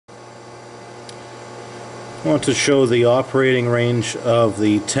I want to show the operating range of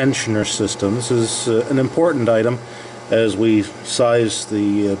the tensioner system. This is an important item as we size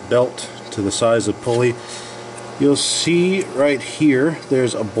the belt to the size of pulley. You'll see right here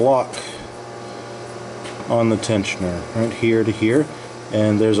there's a block on the tensioner, right here to here,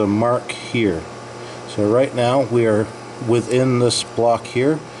 and there's a mark here. So right now we are within this block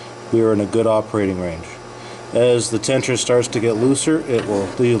here. We are in a good operating range. As the tensioner starts to get looser,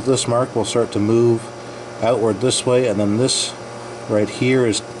 this mark will start to move outward this way, and then this right here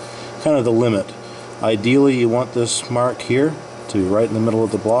is kind of the limit. Ideally you want this mark here to be right in the middle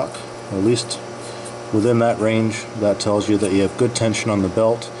of the block, or at least within that range. That tells you that you have good tension on the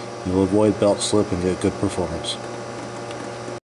belt. You'll avoid belt slip and get good performance.